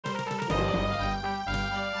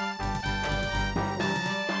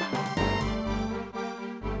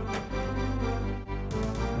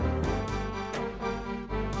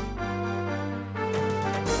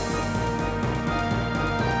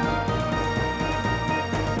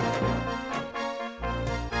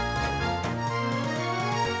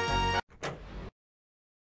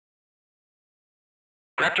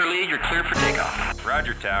Raptor lead, you're cleared for takeoff.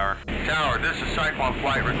 Roger, Tower. Tower, this is Cyclone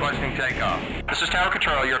Flight requesting takeoff. This is Tower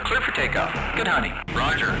Control, you're cleared for takeoff. Good hunting.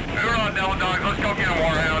 Roger. Hoorah, Devil Dog, let's go get him,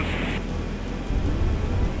 Warhounds.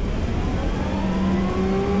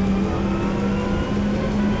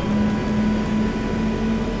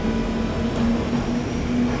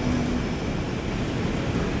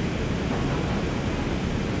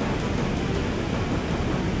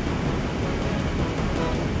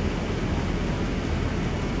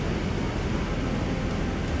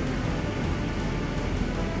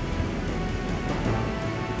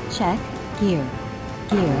 Check, gear up.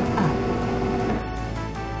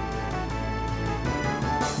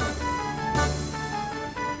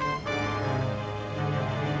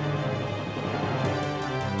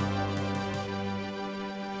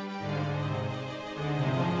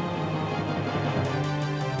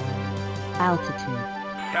 Altitude.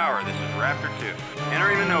 Tower, this is Raptor 2.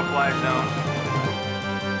 Entering the no-fly zone.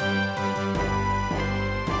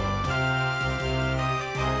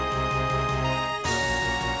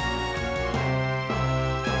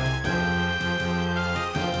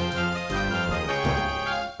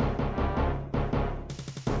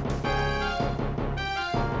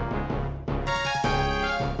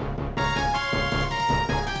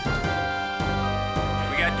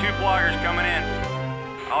 Two bloggers coming in.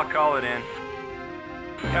 I'll call it in.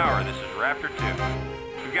 Tower, this is Raptor 2.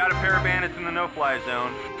 We've got a pair of bandits in the no-fly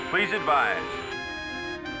zone. Please advise.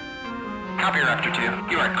 Copy, Raptor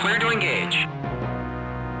 2. You are clear to engage.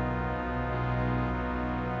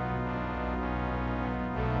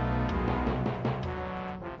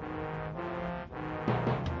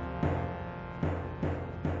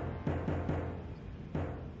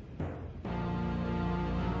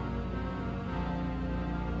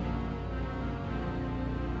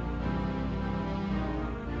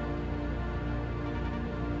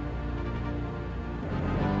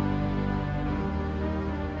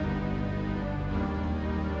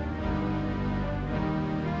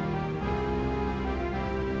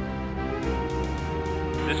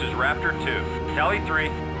 This is Raptor 2. Tally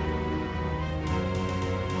 3.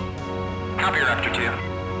 Copy, Raptor 2.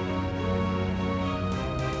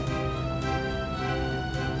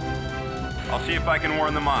 I'll see if I can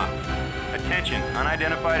warn them off. Attention,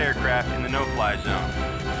 unidentified aircraft in the no-fly zone.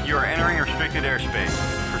 You are entering restricted airspace.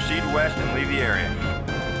 Proceed west and leave the area.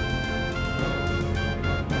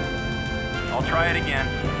 I'll try it again.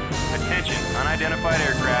 Attention, unidentified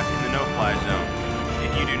aircraft in the no-fly zone.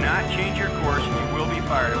 If you do not change your course, you will be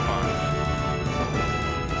fired upon.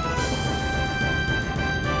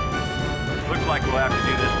 Looks like we'll have to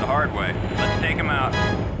do this the hard way. Let's take them out.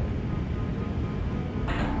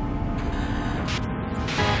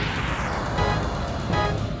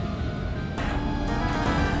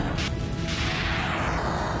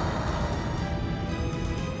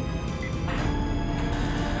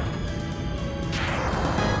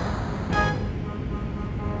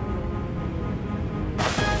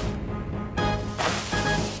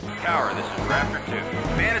 Tower, this is Raptor 2.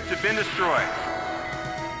 Bandits have been destroyed.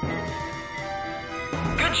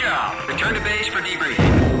 Good job. Return to base for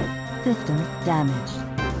debriefing. System damaged.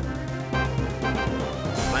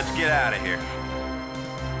 Let's get out of here.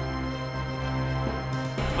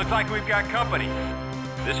 Looks like we've got company.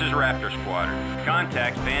 This is Raptor Squadron.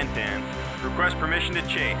 Contact Van 10. Request permission to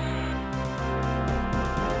chase.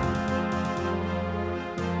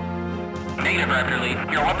 Negative, Raptor lead.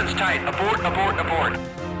 Your weapon's tight. Abort, abort, abort.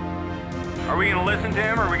 Are we going to listen to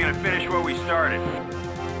him, or are we going to finish what we started?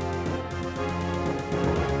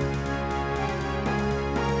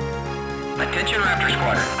 Attention, Raptor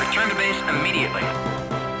Squadron. Return to base immediately.